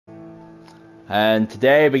And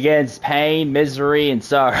today begins pain, misery, and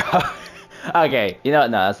sorrow. Okay, you know what?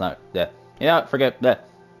 No, that's not. Yeah. You know what? Forget that.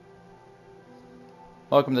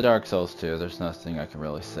 Welcome to Dark Souls 2. There's nothing I can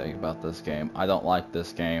really say about this game. I don't like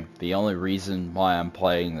this game. The only reason why I'm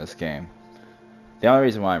playing this game, the only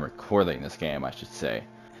reason why I'm recording this game, I should say,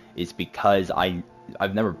 is because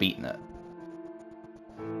I've never beaten it.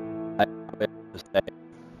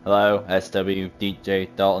 Hello,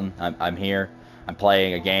 SWDJ Dalton. I'm here. I'm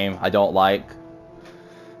playing a game I don't like.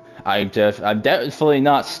 I'm definitely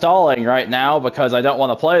not stalling right now because I don't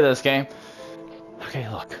want to play this game. Okay,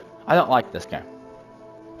 look. I don't like this game.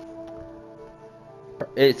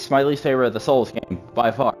 It's my least favorite of the Souls game,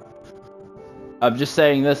 by far. I'm just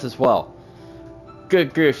saying this as well.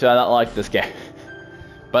 Good grief, I don't like this game.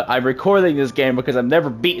 But I'm recording this game because I've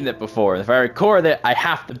never beaten it before. If I record it, I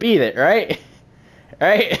have to beat it, right?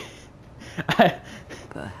 Right?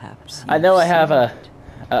 Perhaps I know I have a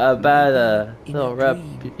bad little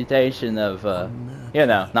reputation of, you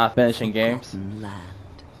know, not finishing games.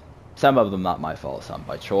 Some of them not my fault, some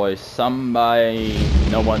by choice, some by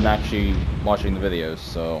no one actually watching the videos,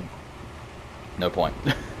 so no point.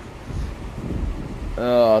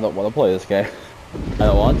 Oh, I don't want to play this game. I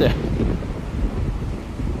don't want to.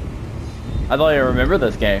 I don't even remember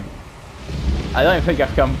this game. I don't even think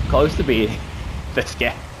I've come close to beating this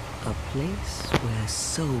game. A place where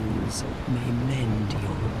souls may mend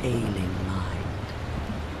your ailing mind.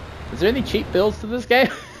 Is there any cheap builds to this game?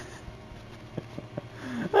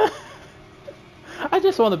 I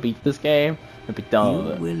just want to beat this game and be done with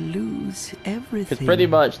it. You will lose everything. Because pretty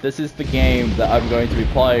much this is the game that I'm going to be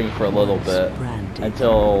playing for a little bit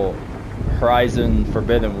until Horizon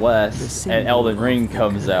Forbidden West and Elden Ring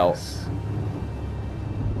comes out.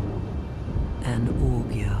 An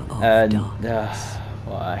augur of darkness.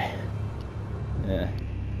 Why? Yeah.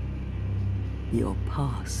 Your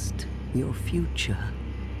past, your future,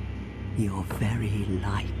 your very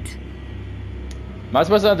light. Am I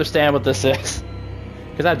supposed to understand what this is?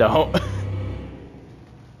 Because I don't.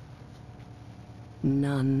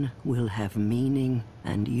 None will have meaning,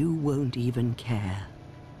 and you won't even care.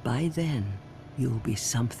 By then, you'll be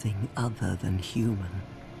something other than human.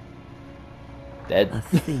 Dead? A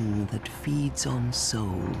thing that feeds on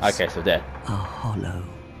souls. Okay, so dead. A hollow.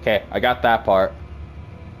 Okay, I got that part.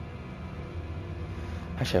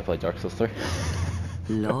 Actually, I played Dark Souls 3.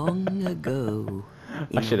 Long ago,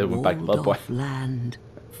 I should have went back to Bloodborne. Land,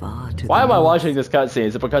 far to Why am I watching this cutscene?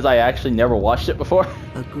 Is it because I actually never watched it before?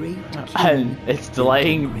 A great And it's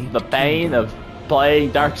delaying the pain of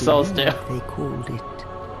playing Dark Souls 2? They called it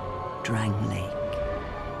Drang Lake.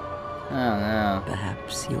 Oh no.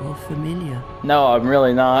 Perhaps you're familiar. No, I'm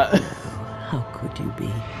really not. Oh, how could you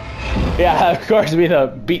be? Yeah, of course we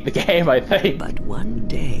beat the game, I think. But one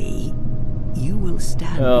day, you will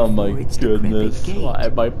stand Oh before my its goodness, decrepit gate why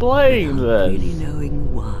am I playing without this? really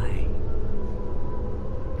knowing why.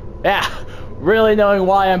 Yeah, really knowing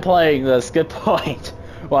why I'm playing this. Good point.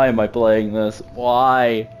 Why am I playing this?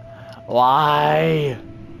 Why? Why?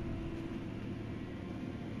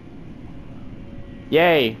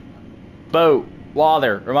 Yay. Boat.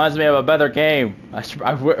 Water. Reminds me of a better game. I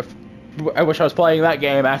wish I was playing that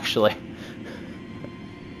game, actually.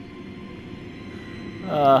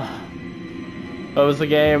 What was the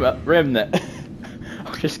game? Remnant.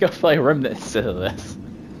 I'll just go play Remnant instead of this.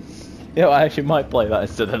 You know, I actually might play that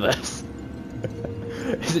instead of this.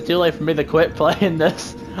 Is it too late for me to quit playing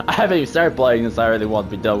this? I haven't even started playing this, I really want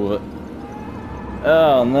to be done with it.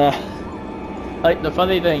 Oh no. Like, the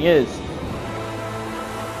funny thing is,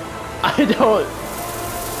 I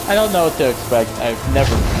don't know what to expect. I've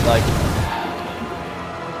never, like...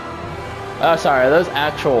 Oh, sorry, are those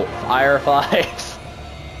actual fireflies?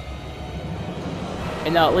 You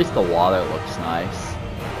know, at least the water looks nice.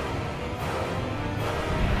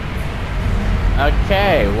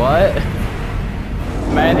 Okay, what?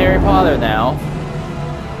 Am I in Harry Potter now?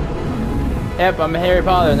 Yep, I'm in Harry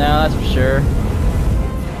Potter now, that's for sure.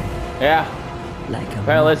 Yeah. Like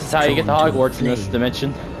Apparently this is how you get to Hogwarts in this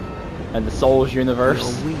dimension. And the Souls universe.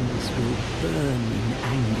 Your wings will burn in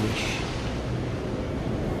anguish.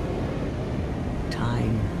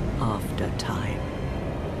 Time after time.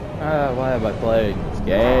 Why am I playing this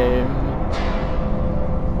game?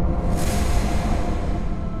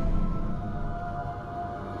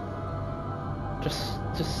 Just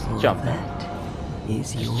jump in.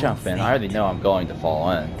 Just jump in. I already know I'm going to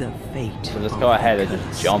fall in. The fate. So just go ahead and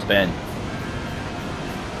just jump in.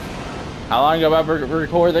 How long have I been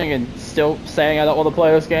recording and still saying I don't want to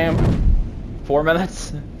play this game? 4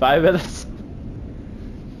 minutes? 5 minutes?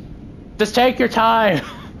 Just take your time!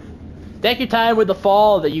 Take your time with the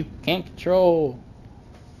fall that you can't control.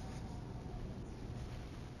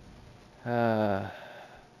 Oh,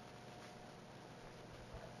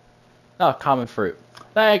 common fruit.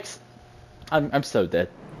 Thanks. I'm so dead.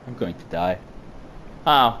 I'm going to die.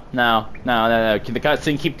 Oh, no. Can the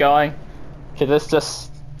cutscene keep going? Can this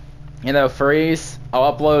just, you know, freeze?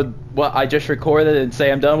 I'll upload what I just recorded and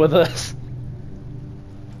say I'm done with this.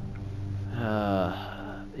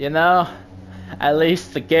 You know, at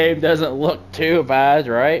least the game doesn't look too bad,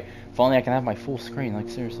 right? If only I can have my full screen. Like,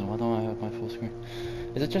 seriously, why don't I have my full screen?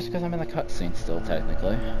 Is it just because I'm in the cutscene still,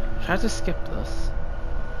 technically? Should I just skip this?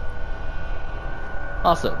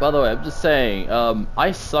 Also, by the way, I'm just saying,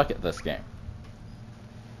 I suck at this game.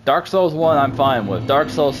 Dark Souls 1 I'm fine with. Dark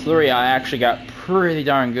Souls 3 I actually got pretty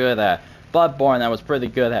darn good at. Bloodborne I was pretty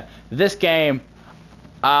good at. This game,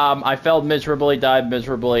 I failed miserably, died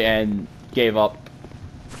miserably, and gave up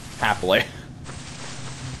happily.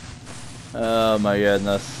 Oh my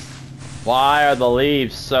goodness. Why are the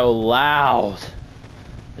leaves so loud?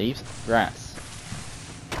 Leaves? Grass.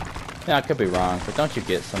 Yeah, I could be wrong, but don't you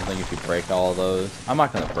get something if you break all of those? I'm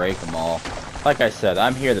not gonna break them all. Like I said,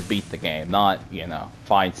 I'm here to beat the game, not, you know,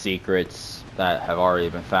 find secrets that have already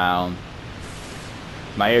been found.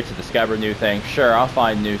 Am I here to discover new things? Sure, I'll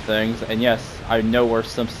find new things, and yes, I know where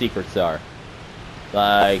some secrets are.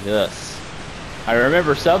 Like this. I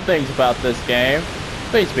remember some things about this game.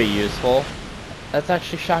 Please be useful. That's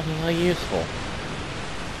actually shockingly useful.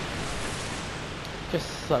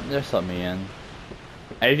 Just let me in.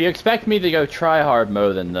 And if you expect me to go try hard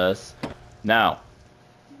mode in this, no.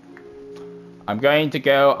 I'm going to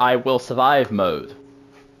go I will survive mode.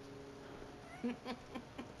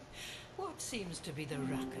 What seems to be the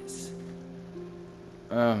ruckus?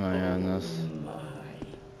 Oh my goodness.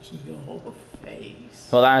 Your face.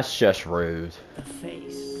 Well, that's just rude. The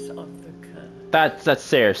face of the curse. That's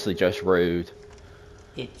seriously just rude.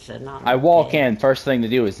 It's an undead. I walk in, first thing to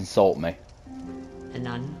do is insult me. An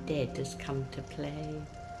undead has come to play.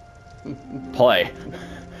 Play.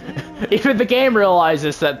 Even the game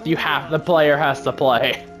realizes that the player has to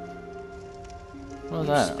play. What was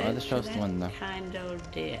that? I just chose the window. Kind old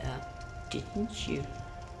dear, didn't you?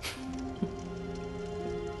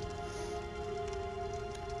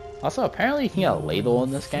 Also, apparently you can get a ladle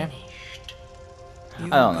in this game. You I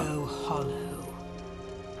don't know. go hollow.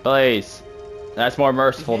 Please. That's more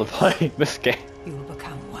merciful to play this game. You will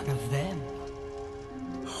become one of them.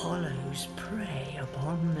 Hollows prey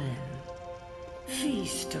upon men.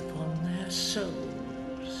 Feast upon their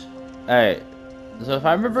souls. Hey, so if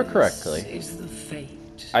I remember correctly, This is the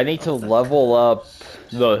fate I need to of the level up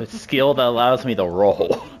the skill that allows me to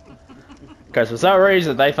roll. Because for some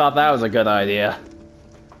reason they thought that was a good idea.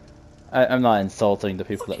 I'm not insulting the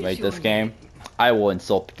people that made this game. I will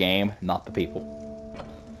insult the game, not the people.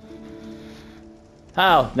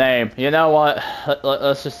 Oh, name. You know what?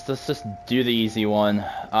 Let's just do the easy one.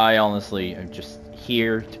 I honestly am just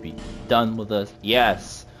here to be done with this.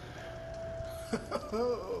 Yes.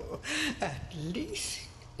 At least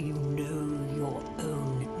you know your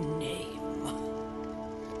own name.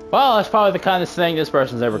 Well, that's probably the kindest thing this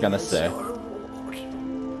person's ever gonna say.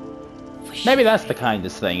 Maybe that's the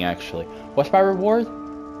kindest thing, actually. What's my reward?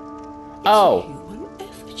 Oh,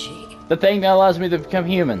 the thing that allows me to become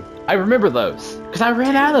human. I remember those, because I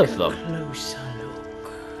ran out of them. Closer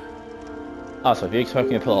look. Also, if you expect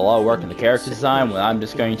me to put a lot of work into character design when I'm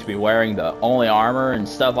just going to be wearing the only armor and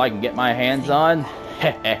stuff I can get my hands on,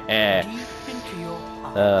 heh.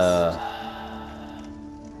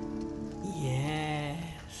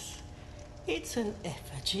 Yes, it's an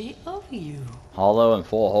effigy of you. Hollow and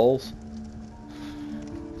full of holes.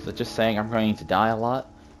 Is it just saying I'm going to die a lot?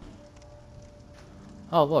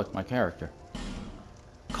 Oh, look, my character.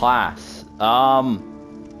 Class.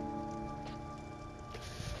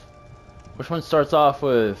 Which one starts off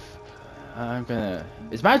with...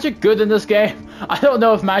 Is magic good in this game? I don't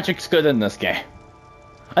know if magic's good in this game.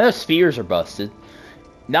 I know spheres are busted.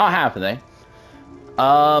 Not happening.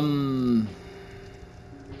 I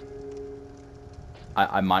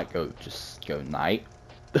might just go knight.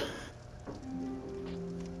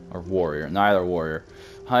 Or warrior. Neither warrior.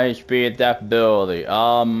 High HP adaptability.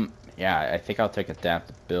 Yeah, I think I'll take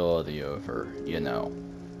adaptability over, you know,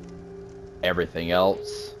 everything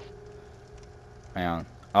else. Hang on.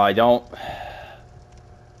 Oh, I don't...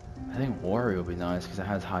 I think warrior would be nice because it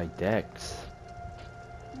has high dex.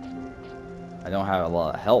 I don't have a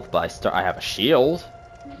lot of health, but I have a shield.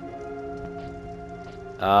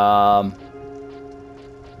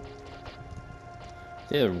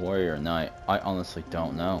 It's either warrior or knight. I honestly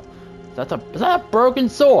don't know. Is that a broken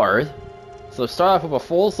sword? So start off with a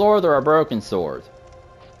full sword or a broken sword?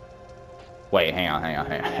 Wait, hang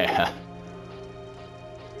on.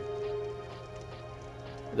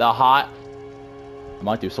 The hot. I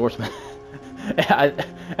might do swordsman. I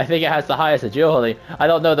think it has the highest agility. I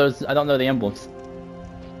don't know those. I don't know the emblems.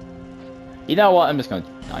 You know what? I'm just gonna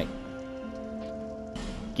like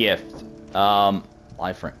gift.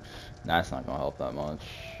 Life ring. That's not gonna help that much.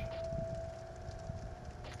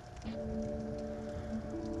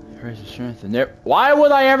 Raise the strength and there. Why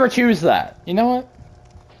would I ever choose that? You know what?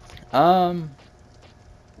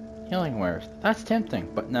 Healing wares. That's tempting,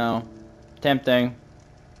 but no. Tempting.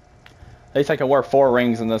 At least I can wear 4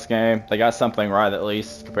 rings in this game. They got something right at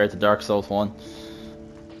least compared to Dark Souls 1.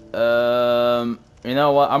 You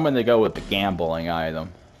know what? I'm gonna go with the gambling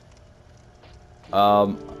item.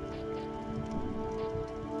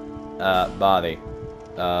 Body.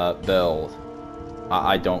 Build.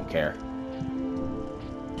 I don't care.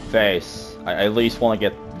 Face. I at least want to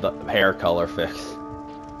get the hair color fixed.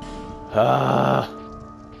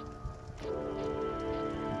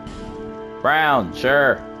 Brown,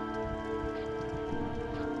 sure.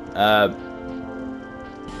 I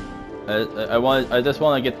just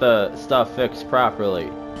want to get the stuff fixed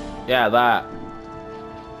properly. Yeah, that.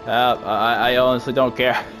 I honestly don't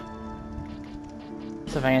care.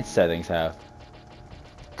 What's advanced settings have?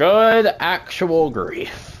 Good actual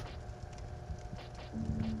grief.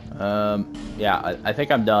 Yeah, I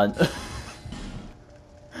think I'm done.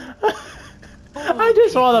 I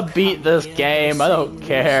just want to beat this game. I don't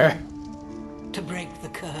care. To break the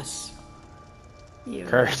curse. You're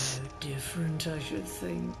Curse. no different, I should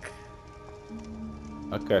think.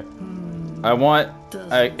 Okay. I want.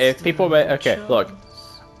 If people. Okay, look.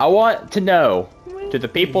 I want to know to the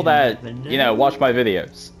people that you know watch my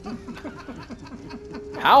videos.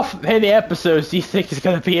 How many episodes do you think is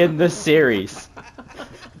gonna be in this series?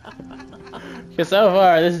 Because so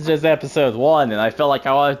far, this is just episode 1, and I feel like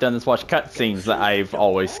all I've done is watch cutscenes that I've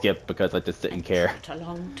always skipped because I just didn't care.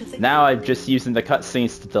 Now I'm just using the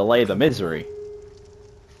cutscenes to delay the misery.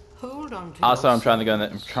 Also, I'm trying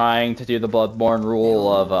to do the Bloodborne rule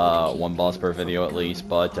of 1 boss per video at least,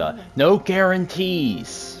 but no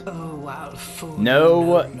guarantees.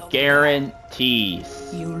 No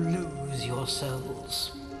guarantees. You lose your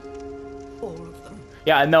souls. All of them.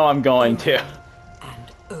 Yeah, I know I'm going to.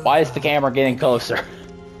 Why is the camera getting closer?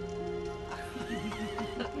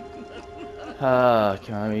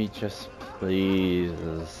 Can we just please?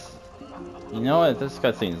 You know what? This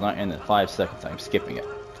cutscene is not ending in 5 seconds. I'm skipping it.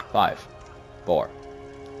 5, 4,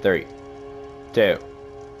 3, 2,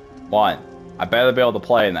 1. I better be able to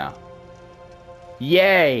play now.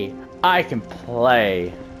 Yay! I can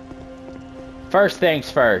play. First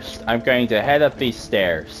things first, I'm going to head up these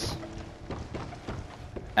stairs.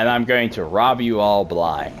 And I'm going to rob you all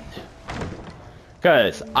blind.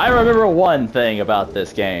 Because I remember one thing about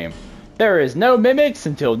this game. There is no mimics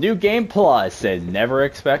until New Game Plus, and never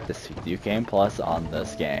expect to see New Game Plus on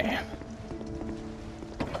this game.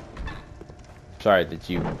 Sorry, did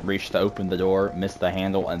you reach to open the door, miss the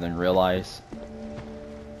handle, and then realize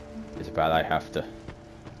it's bad I have to...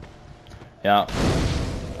 Yeah,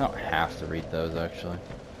 I don't have to read those actually.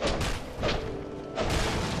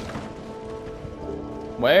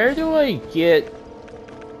 Where do I get...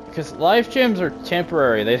 Because life gems are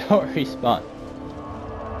temporary, they don't respawn.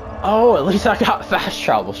 Oh, at least I got fast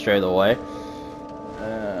travel straight away.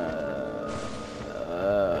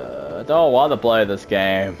 I don't want to play this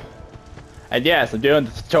game. And yes, I'm doing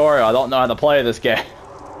the tutorial, I don't know how to play this game.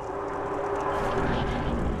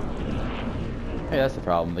 Hey, that's the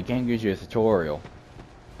problem, the game gives you a tutorial.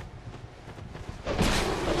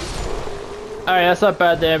 Alright, that's not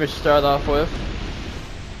bad damage to start off with.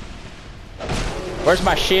 Where's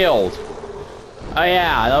my shield? Oh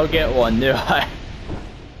yeah, I don't get one, do I?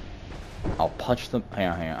 I'll punch them. Hang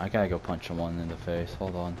on. I gotta go punch someone in the face.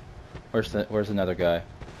 Hold on. Where's another guy?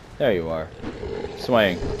 There you are.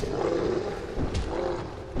 Swing.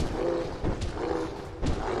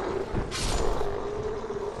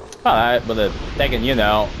 Alright, but they're taking, you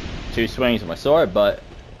know, 2 swings with my sword, but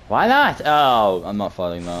why not? Oh, I'm not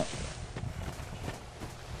fighting that.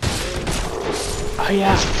 Oh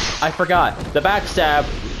yeah, I forgot. The backstab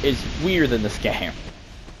is weird in this game.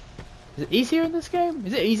 Is it easier in this game?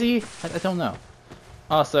 Is it easy? I don't know.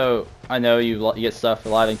 Also, I know you get stuff for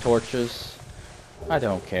lighting torches. I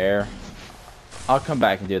don't care. I'll come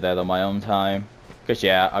back and do that on my own time. Because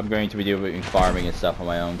yeah, I'm going to be doing farming and stuff on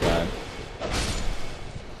my own time.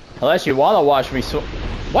 Unless you want to watch me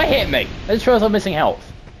What hit me? That just shows I'm missing health.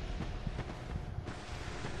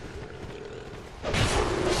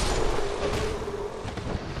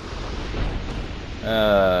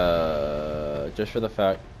 Just for the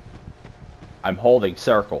fact I'm holding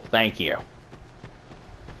circle. Thank you.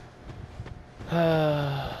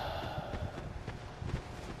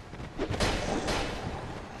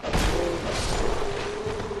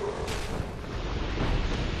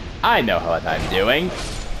 I know what I'm doing.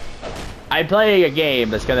 I'm playing a game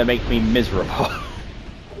that's gonna make me miserable.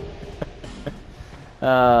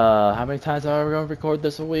 How many times are we gonna record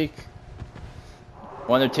this a week?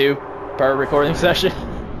 1 or 2 per recording session?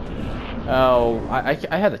 Oh,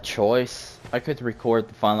 I had a choice. I could record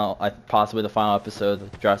the final, possibly the final episode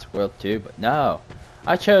of Jurassic World 2, but no.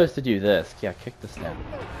 I chose to do this. Yeah, kick this down.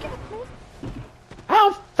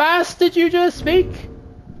 How fast did you just speak?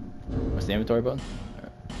 What's the inventory button?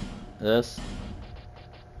 This.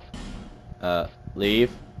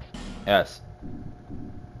 Leave. Yes.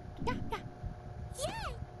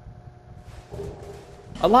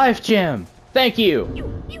 A life gem! Thank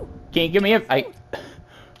you! Can you give me a...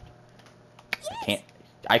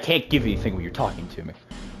 I can't give you anything when you're talking to me.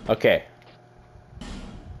 Okay.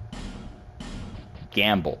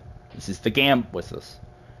 Gamble. This is the what's this?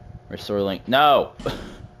 Restore link. No!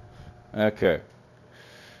 Okay.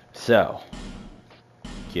 So.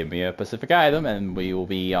 Give me a specific item and we will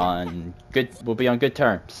be on good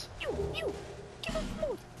terms.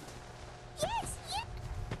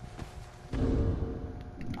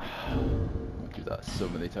 I'll do that so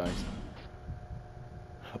many times.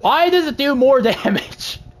 Why does it do more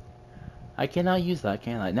damage? I cannot use that,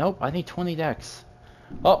 can I? Nope, I need 20 dex.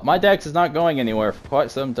 Oh, my dex is not going anywhere for quite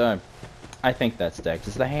some time. I think that's dex.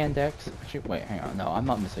 Is the hand dex? Actually, wait, hang on. No, I'm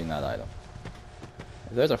not missing that item.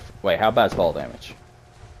 If there's a... Wait, how bad is fall damage?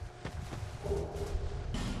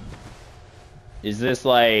 Is this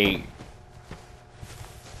like...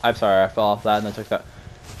 I'm sorry, I fell off that and I took that.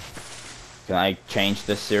 Can I change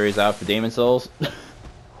this series out for Demon Souls?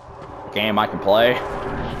 Game I can play.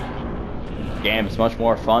 Game is much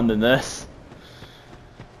more fun than this.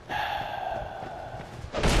 Demon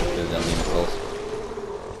Souls.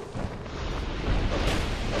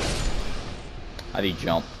 How do you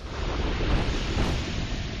jump?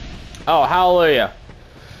 Oh, hallelujah!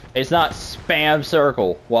 It's not spam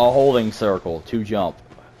circle while holding circle to jump.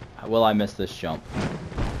 Will I miss this jump?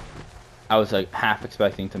 I was like half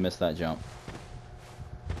expecting to miss that jump.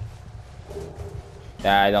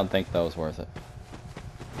 Yeah, I don't think that was worth it.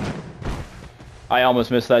 I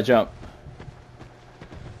almost missed that jump.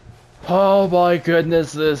 Oh my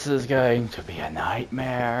goodness, this is going to be a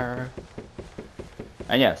nightmare.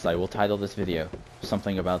 And yes, I will title this video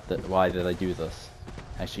something about why did I do this.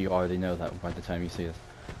 Actually, you already know that by the time you see this.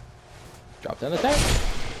 Drop down attack.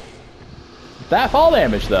 That fall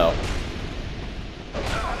damage though.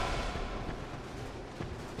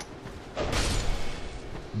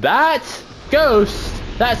 That ghost,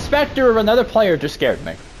 that specter of another player just scared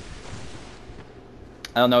me.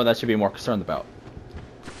 I don't know what that should be more concerned about.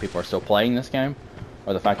 People are still playing this game,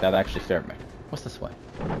 or the fact that it actually scared me. What's this way?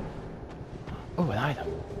 Oh, an item.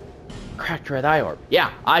 Cracked red eye orb.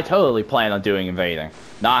 Yeah, I totally plan on doing invading.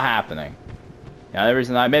 Not happening. Now, the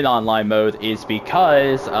reason I'm in online mode is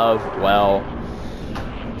because of, well,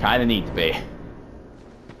 kind of need to be.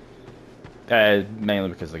 Mainly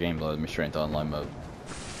because the game loaded me straight into online mode.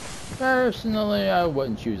 Personally, I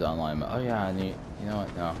wouldn't choose online mode. Oh yeah, I need, you know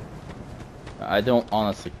what, no. I don't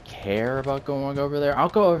honestly care about going over there. I'll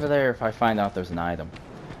go over there if I find out there's an item.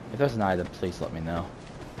 If there's an item, please let me know.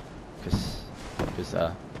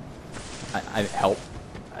 I help.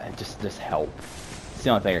 Just help. It's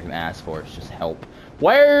the only thing I can ask for is just help.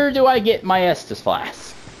 Where do I get my Estus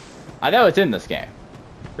flask? I know it's in this game.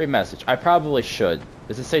 Read message. I probably should.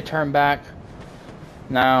 Does it say turn back?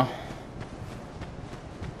 No.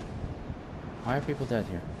 Why are people dead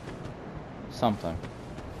here? Something.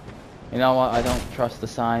 You know what? I don't trust the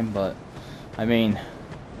sign, but I mean,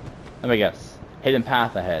 let me guess. Hidden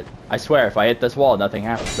path ahead. I swear, if I hit this wall, nothing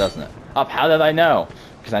happens, doesn't it? Up, how did I know?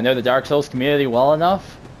 Because I know the Dark Souls community well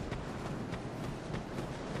enough.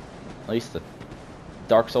 At least the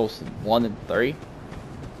Dark Souls 1 and 3.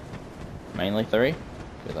 Mainly 3.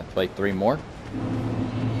 Because I played 3 more.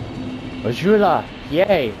 Ojula!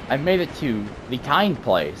 Yay! I made it to the kind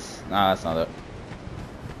place. Nah, that's not it.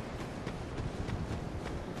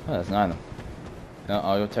 Oh, that's an item. No,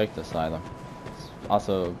 I'll go take this item.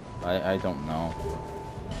 Also, I don't know.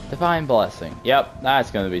 Divine Blessing. Yep,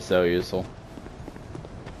 that's gonna be so useful.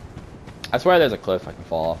 I swear there's a cliff I can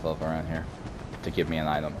fall off of around here to give me an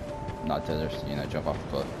item. Not to just, you know, jump off the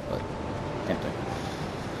cliff, but tempting.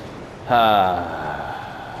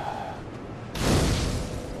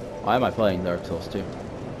 Why am I playing Dark Souls 2?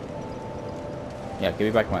 Yeah, give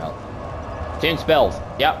me back my health. Change spells.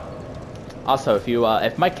 Yep. Also,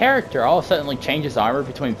 if my character all of a sudden changes armor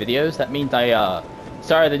between videos, that means I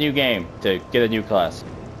started a new game to get a new class.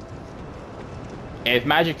 And if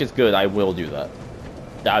magic is good, I will do that.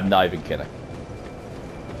 I'm not even kidding.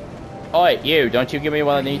 Oh wait, you! Don't you give me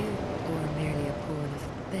what I need? Or merely a pool of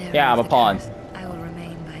Yeah, I'm a pawn. I will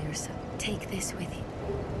remain by your side. Take this with you.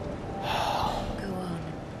 Go on.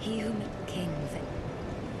 He who kings.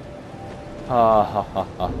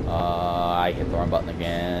 I hit the wrong button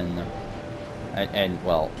again. And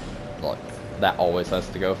well, look, that always has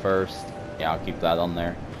to go first. Yeah, I'll keep that on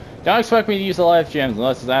there. Don't expect me to use the life gems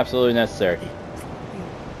unless it's absolutely necessary.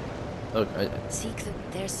 Look,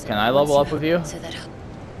 can I level up with you?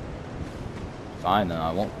 Fine, then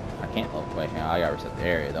I won't. I can't. Oh, wait, hang on, I gotta reset the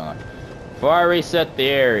area, don't I? Before I reset the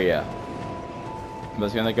area, I'm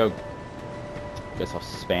just gonna go. Guess I'll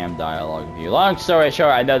spam dialogue with you. Long story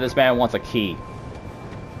short, I know this man wants a key.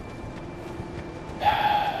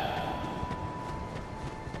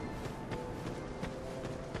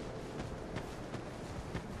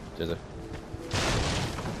 There's a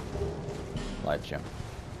life gem.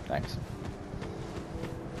 Thanks.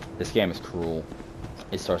 This game is cruel.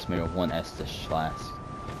 It starts me with 1 Estus Flask.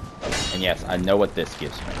 And yes, I know what this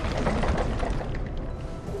gives me.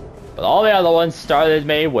 But all the other ones started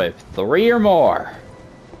me with 3 or more.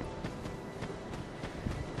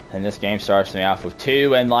 And this game starts me off with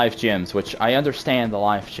 2 and life gems, which I understand the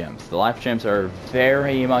life gems. The life gems are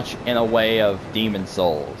very much in a way of Demon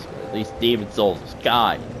Souls. But at least Demon Souls was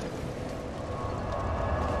kind.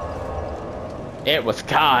 It was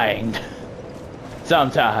kind.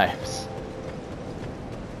 Sometimes.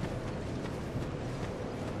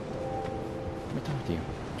 Let me talk to you.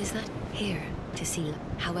 Is that here to see?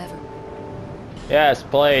 However. Yes,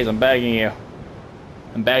 please. I'm begging you.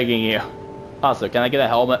 I'm begging you. Also, can I get a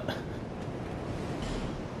helmet?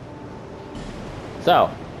 So.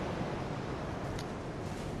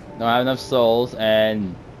 Don't have enough souls,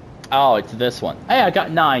 and oh, it's this one. Hey, I got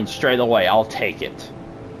 9 straight away. I'll take it.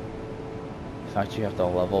 In fact, you have to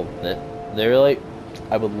level that. Literally,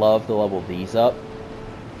 I would love to level these up,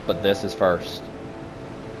 but this is first.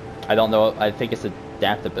 I don't know. I think it's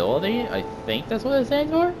adaptability. I think that's what it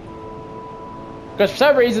stands for. Because for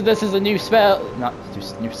some reason, this is a new spell. Not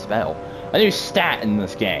new spell. A new stat in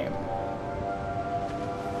this game.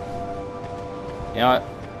 You know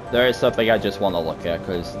what? There is something I just want to look at,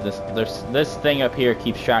 because this thing up here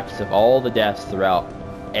keeps track of all the deaths throughout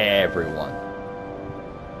everyone.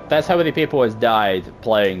 That's how many people has died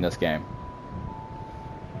playing this game.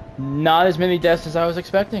 Not as many deaths as I was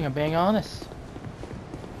expecting, I'm being honest.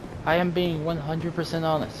 I am being 100%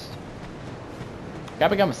 honest. Can I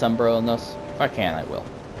become a sunbro in this? If I can, I will.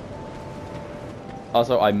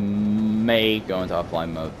 Also, I may go into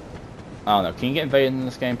offline mode. I don't know, can you get invaded in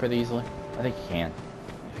this game pretty easily? I think you can.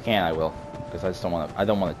 If you can, I will. Because I just don't want to, I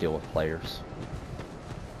don't want to deal with players.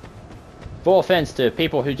 Full offense to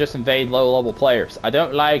people who just invade low-level players. I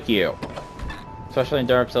don't like you. Especially in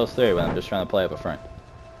Dark Souls 3 when I'm just trying to play up a front.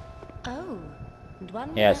 Oh, and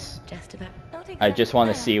one yes. Just about. I just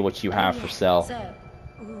want to see what you have for sale.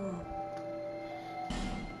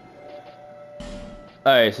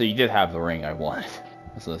 Alright, so you did have the ring I wanted.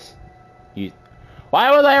 What's this? You...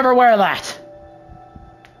 Why would I ever wear that?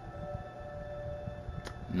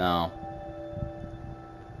 No.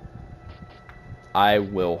 I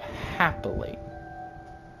will happily.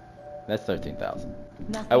 That's 13,000.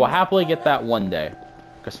 I will happily get that one day.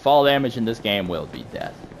 Because fall damage in this game will be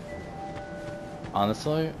death.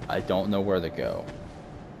 Honestly, I don't know where to go.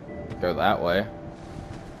 Go that way.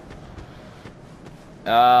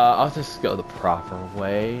 I'll just go the proper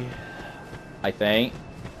way. I think.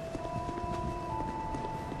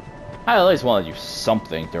 I at least want to do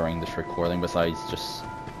something during this recording besides just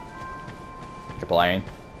complain.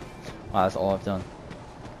 Wow, that's all I've done.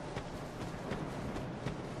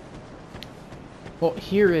 Well,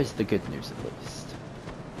 here is the good news at least.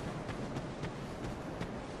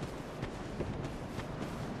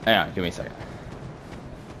 Hang on, give me a second.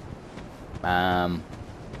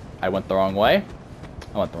 I went the wrong way.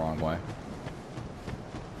 I went the wrong way.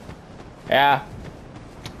 Yeah.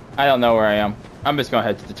 I don't know where I am. I'm just gonna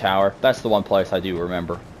head to the tower. That's the one place I do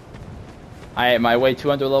remember. Am I way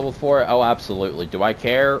too under level for it? Oh, absolutely. Do I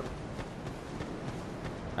care?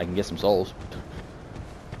 I can get some souls.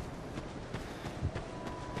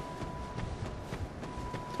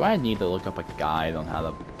 Do I need to look up a guide on how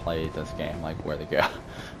to play this game? Like, where to go?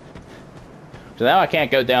 So now I can't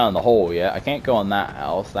go down the hole yet. I can't go in that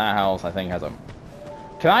house. That house, I think, has a...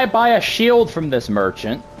 Can I buy a shield from this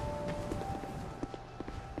merchant?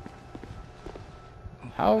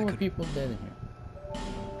 How are people dead in here?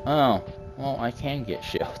 Oh, well, I can get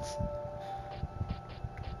shields.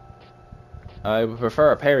 I would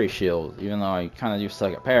prefer a parry shield, even though I kind of do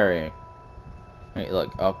suck at parrying. Hey,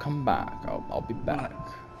 look, I'll come back. I'll be back.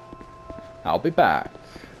 I'll be back.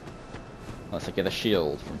 Unless I get a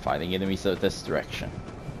shield from fighting enemies of this direction.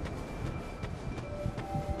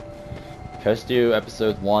 Just do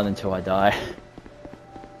episode 1 until I die.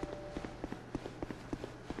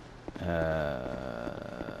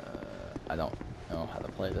 I don't know how to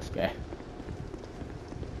play this game.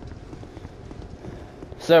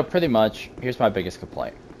 So pretty much, here's my biggest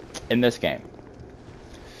complaint. In this game,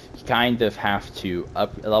 you kind of have to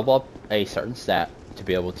level up a certain stat to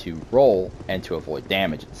be able to roll and to avoid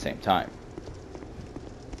damage at the same time.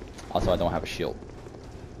 Also, I don't have a shield.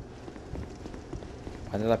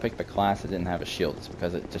 Why did I pick the class that didn't have a shield? It's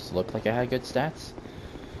because it just looked like it had good stats?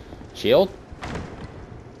 Shield?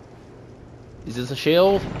 Is this a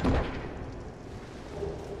shield?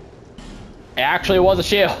 It actually was a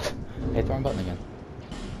shield! Hey, wrong button again.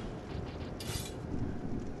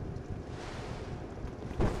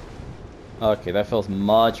 Okay, that feels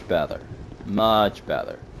much better. Much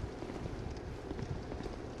better.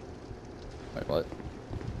 Wait, what?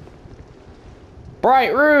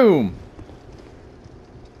 Bright room!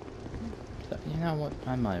 You know what?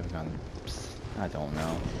 I might have gone... I don't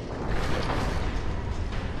know.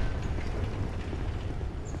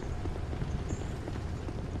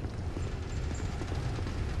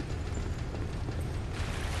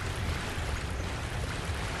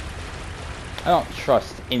 I don't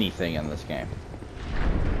trust anything in this game.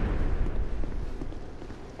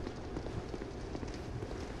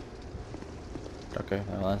 Okay,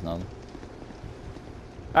 well, that's nothing.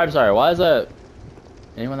 I'm sorry, why is that?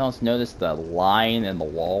 Anyone else notice the line in the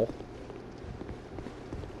wall?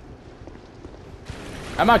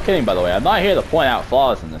 I'm not kidding, by the way. I'm not here to point out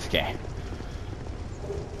flaws in this game.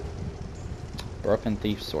 Broken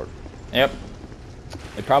thief sword. Yep.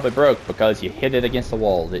 It probably broke because you hit it against the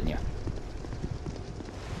wall, didn't you?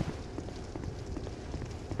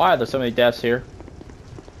 Why are there so many deaths here?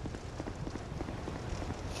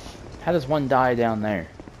 How does one die down there?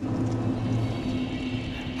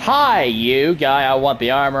 Hi, you guy I want the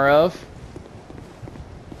armor of.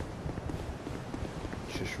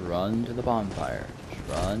 Just run to the bonfire. Just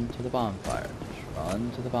run to the bonfire. Just run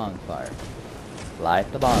to the bonfire.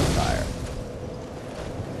 Light the bonfire.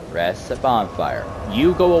 Rest at bonfire.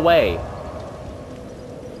 You go away.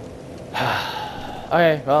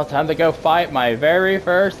 Okay, well, time to go fight my very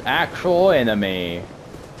first actual enemy.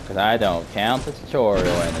 Because I don't count the tutorial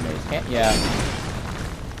enemies. Can't ya?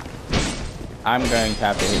 I'm going to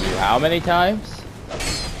have to hit you how many times?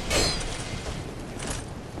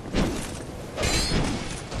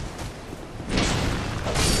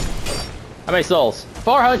 How many souls?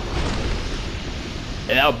 400!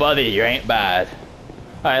 You know, buddy, you ain't bad.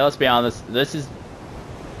 Alright, let's be honest. This is...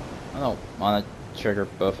 I don't want to trigger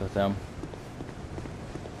both of them.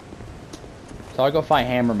 So I'll go find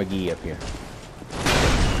Hammer McGee up here.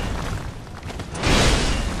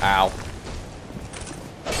 Ow.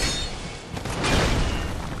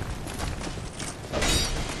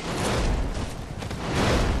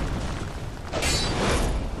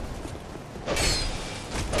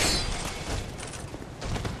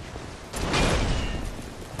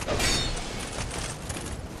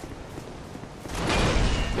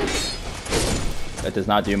 That does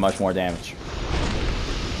not do much more damage.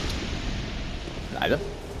 Neither.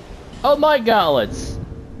 Oh, my gauntlets!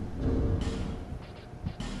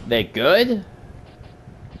 They good?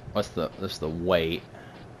 What's the weight?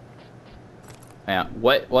 Yeah,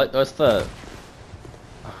 what's the...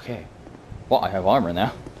 Okay. Well, I have armor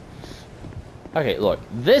now. Okay, look.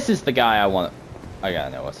 This is the guy I want. I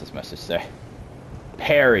gotta know what's this message say.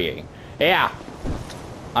 Parrying. Yeah!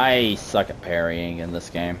 I suck at parrying in this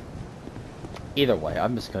game. Either way,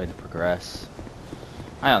 I'm just going to progress.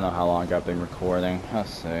 I don't know how long I've been recording.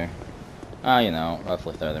 Let's see. You know,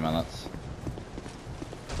 roughly 30 minutes.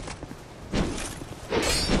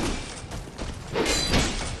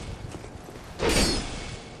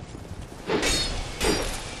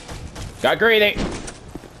 Got greedy!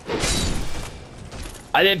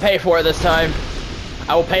 I didn't pay for it this time.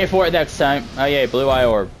 I will pay for it next time. Oh yeah, blue eye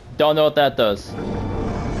orb. Don't know what that does.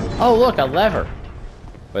 Oh look, a lever.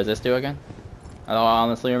 What does this do again? I don't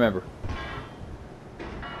honestly remember.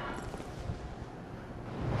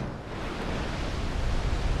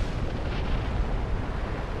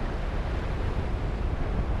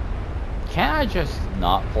 Can I just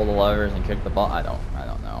not pull the levers and kick the ball? I don't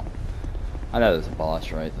know. I know there's a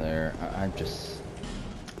boss right there.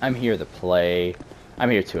 I'm here to play. I'm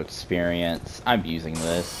here to experience. I'm using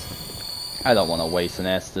this. I don't want to waste an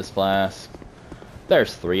Estus flask.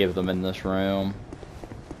 There's 3 of them in this room.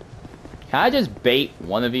 Can I just bait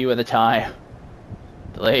one of you at a time?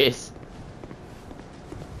 Please?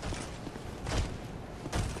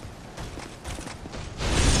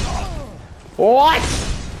 What?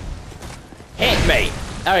 Hit me!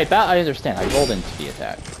 Alright, that I understand. I rolled into the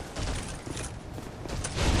attack.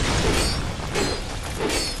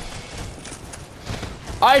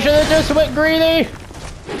 I should have just went greedy!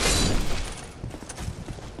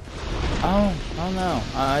 Oh no.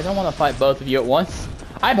 I don't want to fight both of you at once.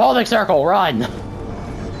 I'm holding circle, run!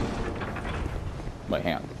 Wait,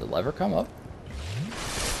 hang on. Did the lever come up?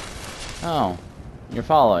 Oh. You're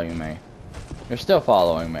following me. You're still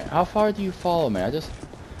following me. How far do you follow me?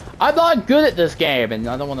 I'm not good at this game, and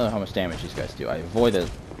I don't want to know how much damage these guys do. I avoided.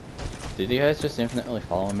 Did you guys just infinitely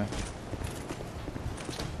follow me?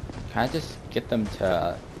 Can I just get them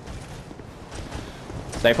to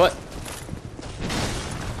stay put?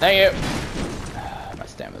 Thank you. My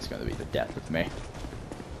stamina's gonna be the death of me.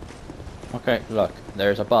 Okay, look,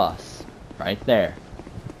 there's a boss right there.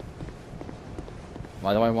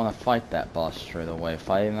 Why do I want to fight that boss straight away?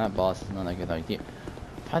 Fighting that boss is not a good idea.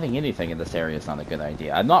 Fighting anything in this area is not a good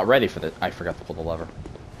idea. I'm not ready for this. I forgot to pull the lever.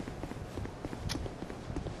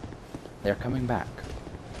 They're coming back.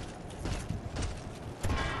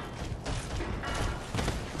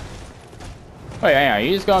 Wait, hang on. Are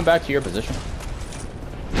you just going back to your position?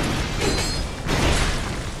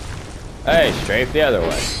 Hey, strafe the other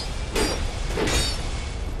way.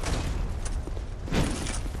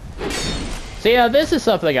 See, now this is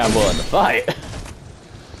something I'm willing to fight.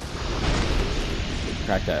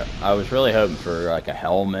 Cracked out. I was really hoping for like a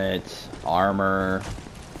helmet, armor.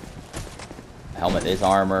 Helmet is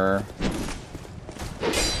armor.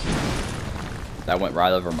 That went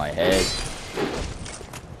right over my head.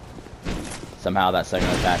 Somehow that second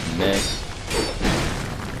attack missed.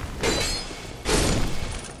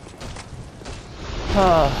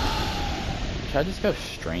 Should I just go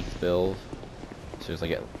strength build? As soon as I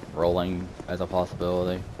get rolling as a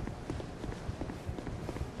possibility.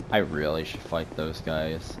 I really should fight those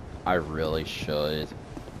guys. I really should.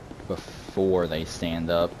 Before they stand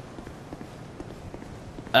up.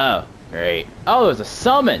 Oh, great. Oh, there's a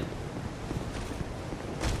summon!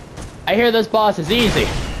 I hear this boss is easy.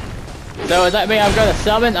 So does that mean I'm gonna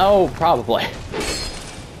summon? Oh, probably.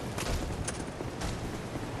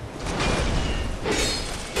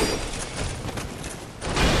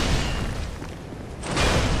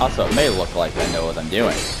 Also, it may look like I know what I'm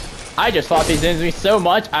doing. I just fought these enemies so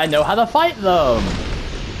much, I know how to fight them!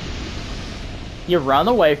 You run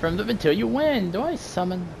away from them until you win. Do I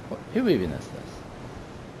summon? Who even is this?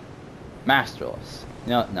 Masterless.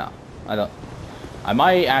 No, I don't. I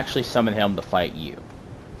might actually summon him to fight you.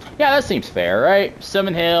 Yeah, that seems fair, right?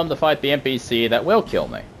 Summon him to fight the NPC that will kill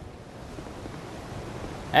me.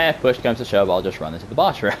 And if push comes to shove, I'll just run into the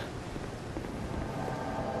boss room.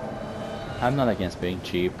 I'm not against being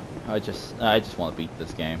cheap. I just want to beat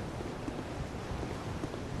this game.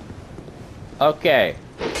 Okay.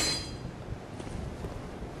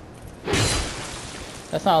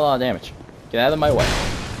 That's not a lot of damage. Get out of my way.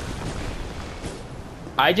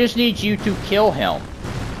 I just need you to kill him.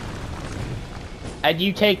 And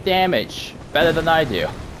you take damage better than I do.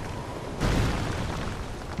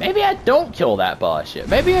 Maybe I don't kill that boss yet.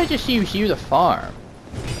 Maybe I just use you to farm.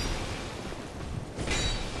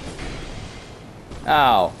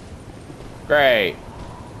 Oh. Great.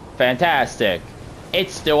 Fantastic.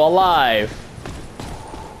 It's still alive.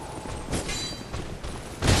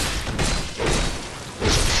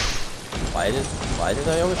 Why did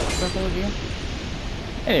I always struggle again?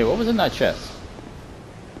 Anyway, what was in that chest?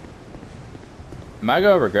 Am I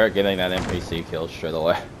gonna regret getting that NPC killed straight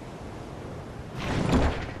away?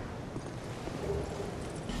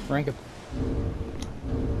 Rank up.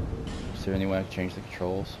 Is there any way I can change the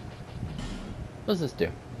controls? What does this do?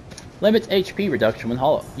 Limits HP reduction when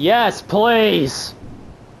hollow. Yes, please!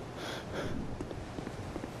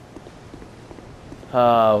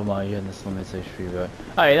 Oh my goodness, limits HP reduction.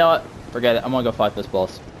 Alright, you know what? Forget it. I'm gonna go fight this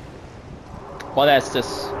boss. Well, that's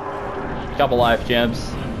just a couple life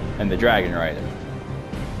gems and the dragon rider.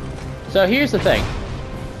 So here's the thing.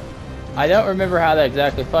 I don't remember how to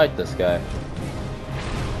exactly fight this guy.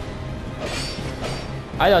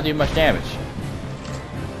 I don't do much damage.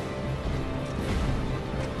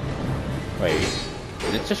 Wait,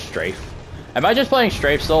 is it just strafe? Am I just playing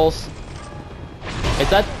strafe souls? Is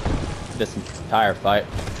that this entire fight?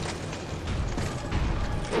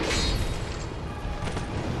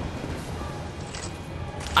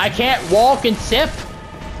 I can't walk and sip?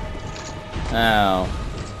 Oh.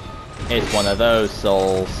 It's one of those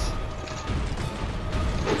souls.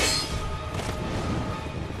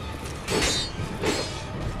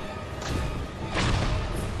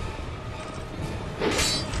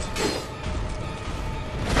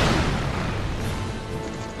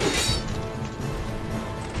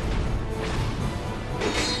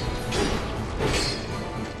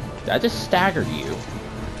 Did I just stagger you?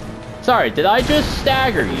 Sorry, did I just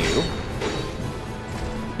stagger you?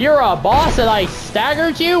 You're a boss and I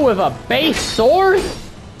staggered you with a base sword?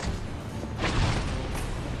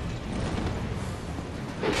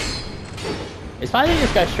 Is finding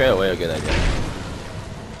this guy straight away a good idea?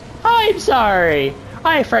 I'm sorry!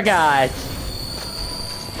 I forgot!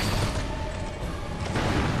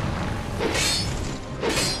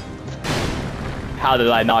 How did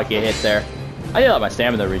I not get hit there? I didn't let my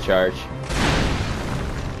stamina recharge.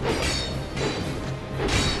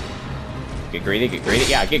 Get greedy, get greedy.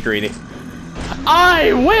 Yeah, get greedy.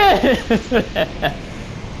 I win!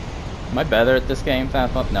 Am I better at this game,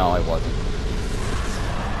 Fat? No, I wasn't.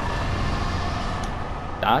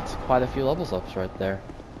 That's quite a few levels ups right there.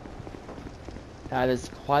 That is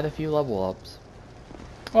quite a few level ups.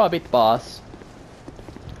 Well, I beat the boss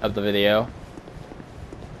of the video.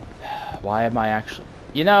 Why am I actually...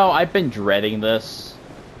 You know, I've been dreading this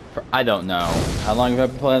for... I don't know. How long have I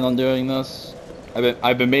been planning on doing this?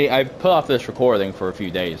 I've put off this recording for a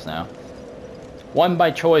few days now. One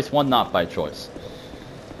by choice, one not by choice.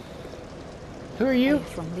 Who are you? Are you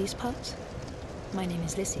from these parts? My name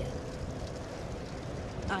is Lycia.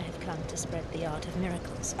 I have come to spread the art of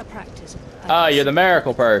miracles, a practice. Oh, you're the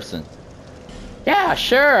miracle person. Yeah,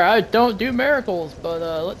 sure, I don't do miracles, but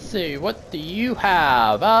let's see, what do you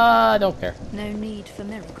have? I don't care. No need for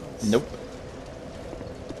miracles. Nope.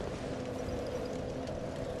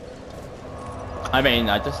 I mean,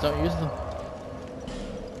 I just don't use them.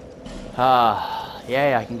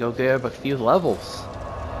 Yeah, I can go grab a few levels.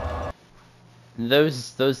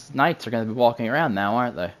 Those knights are gonna be walking around now,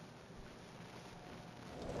 aren't they?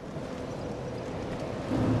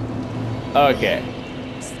 Okay.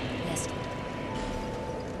 Yes.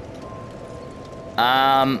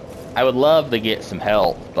 I would love to get some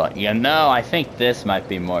help, but you know, I think this might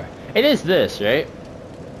be more. It is this, right?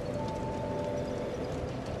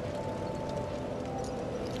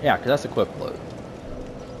 Yeah, because that's equip load.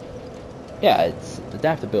 Yeah, it's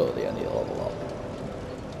adaptability I need to level up.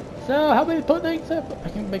 So, how many put things up? I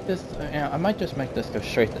can make this, I might just make this go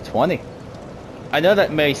straight to 20. I know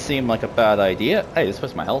that may seem like a bad idea. Hey, this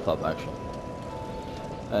puts my health up, actually.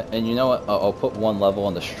 And you know what? I'll put one level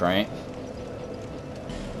on the strength.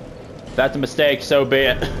 If that's a mistake, so be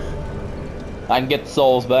it. I can get the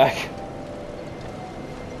souls back.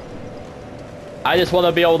 I just want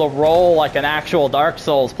to be able to roll like an actual Dark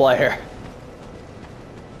Souls player.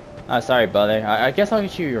 Sorry, buddy. I guess I'll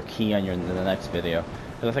get you your key on in the next video.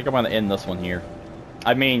 Because I think I'm going to end this one here.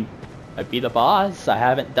 I mean, I beat a boss. I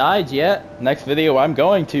haven't died yet. Next video I'm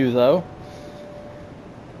going to, though.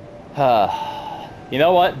 You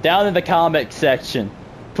know what? Down in the comment section,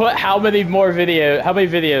 put how many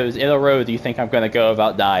videos in a row do you think I'm going to go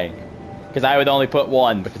about dying? Because I would only put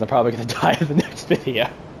one, because I'm probably going to die in the next video.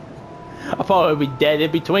 I'll probably be dead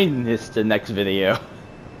in between the next video.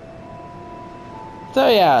 So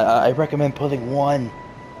yeah, I recommend putting one.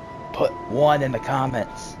 Put one in the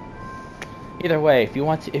comments. Either way, if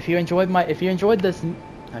you enjoyed this,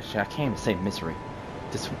 actually I can't even say misery.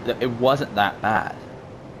 It wasn't that bad.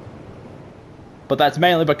 But that's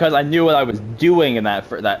mainly because I knew what I was doing in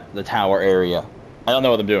the tower area. I don't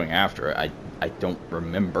know what I'm doing after it. I don't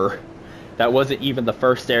remember. That wasn't even the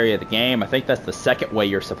first area of the game. I think that's the second way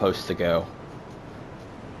you're supposed to go.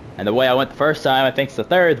 And the way I went the first time, I think it's the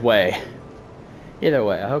third way. Either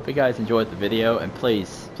way, I hope you guys enjoyed the video, and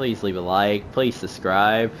please leave a like, please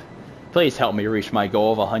subscribe. Please help me reach my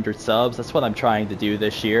goal of 100 subs. That's what I'm trying to do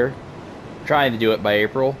this year. I'm trying to do it by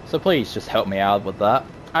April, so please just help me out with that.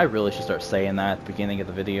 I really should start saying that at the beginning of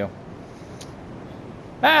the video.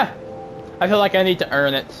 I feel like I need to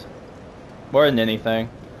earn it more than anything.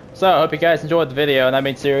 So, I hope you guys enjoyed the video, and I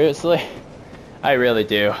mean seriously, I really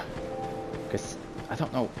do. Because, I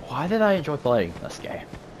don't know, why did I enjoy playing this game?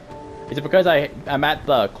 Is it because I'm at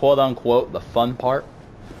the quote-unquote, the fun part?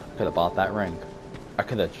 I could have bought that ring. I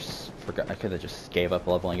could have just gave up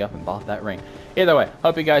leveling up and bought that ring. Either way,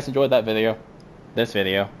 hope you guys enjoyed that video. This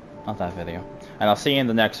video, not that video. And I'll see you in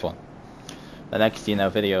the next one. The next,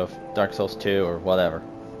 video of Dark Souls 2 or whatever.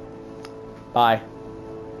 Bye.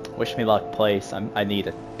 Wish me luck, please. I need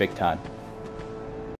it big time.